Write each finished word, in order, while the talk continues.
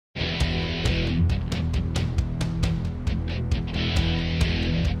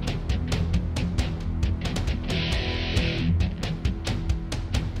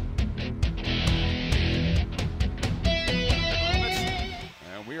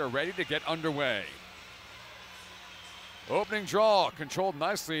are ready to get underway. Opening draw controlled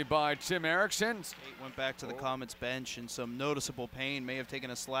nicely by Tim Erickson. Went back to the Comets bench in some noticeable pain. May have taken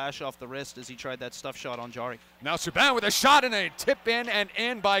a slash off the wrist as he tried that stuff shot on Jari. Now Subban with a shot and a tip in and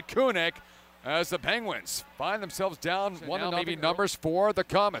in by Kunik as the Penguins find themselves down 1-0. Maybe numbers for the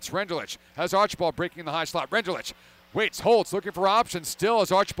Comets. Rendulic has Archibald breaking the high slot. Rendulic waits, holds, looking for options still as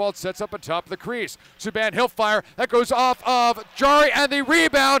Archibald sets up atop the crease. Subban, he'll fire. That goes off of Jari, and the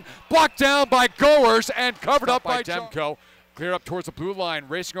rebound blocked down by Goers and covered up by Demko. Clear up towards the blue line.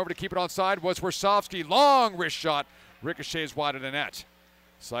 Racing over to keep it onside was Warsofsky. Long wrist shot. Ricochets wide of the net.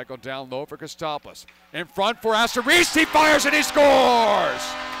 Cycle down low for Kostopoulos. In front for Aston Reese. He fires and he scores!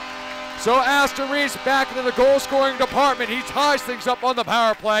 So Aston Reese back into the goal-scoring department. He ties things up on the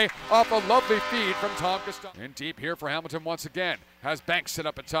power play off a lovely feed from Tom Kostopoulos. In deep here for Hamilton once again. Has Banks set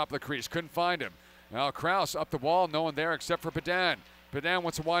up at top of the crease. Couldn't find him. Now Krause up the wall. No one there except for Padan. Padan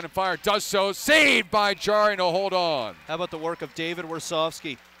wants to wind and fire. Does so. Saved by Jari. No hold on. How about the work of David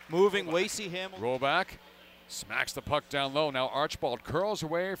Warsofsky? Moving Lacey Hamilton. Roll back. Smacks the puck down low. Now Archibald curls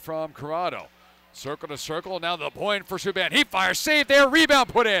away from Corrado. Circle to circle. Now the point for Subban. He fires. Saved there. Rebound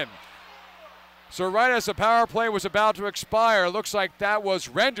put in. So right as the power play was about to expire, looks like that was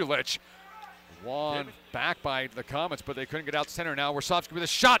Rendulic. Won back by the Comets, but they couldn't get out center. Now Warsofsky with a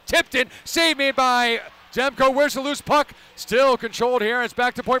shot tipped in. Save made by Demko. Where's the loose puck? Still controlled here. It's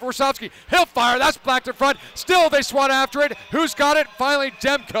back to point for Warsofsky. He'll fire. That's blacked in front. Still they swat after it. Who's got it? Finally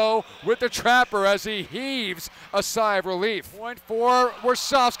Demko with the trapper as he heaves a sigh of relief. Point for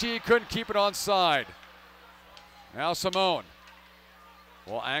Warsofsky. He couldn't keep it onside. Now Simone.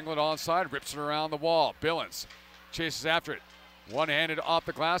 Will angle it onside, rips it around the wall. Billings chases after it. One-handed off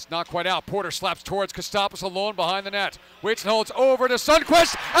the glass, not quite out. Porter slaps towards Kostopoulos alone behind the net. Waits and holds over to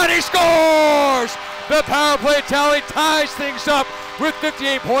Sundqvist, and he scores! The power play tally ties things up with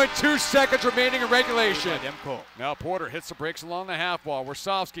 58.2 seconds remaining in regulation. Now Porter hits the brakes along the half wall.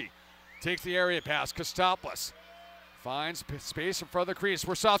 Warsofsky takes the area pass. Kostopoulos finds space in front of the crease.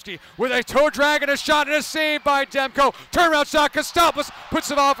 Warsofsky with a toe drag and a shot and a save by Demko. Turnaround shot. Kostopoulos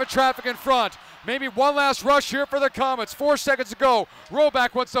puts it off in traffic in front. Maybe one last rush here for the Comets. 4 seconds to go.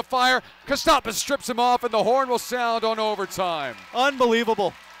 Rollback wants to fire. Kostopoulos strips him off and the horn will sound on overtime.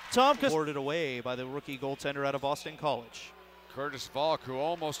 Unbelievable. Tom Kostopoulos boarded away by the rookie goaltender out of Boston College. Curtis Valk, who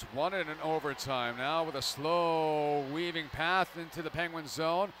almost won it in overtime. Now with a slow weaving path into the Penguin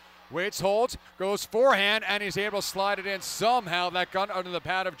zone. Waits, holds, goes forehand, and he's able to slide it in somehow. That gun under the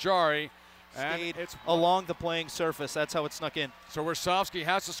pad of Jari. Stayed along the playing surface. That's how it snuck in. So Warsofsky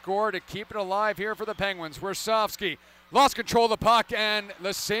has to score to keep it alive here for the Penguins. Warsofsky lost control of the puck, and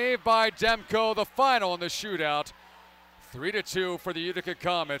the save by Demko, the final in the shootout. 3-2 for the Utica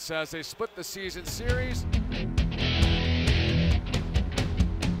Comets as they split the season series.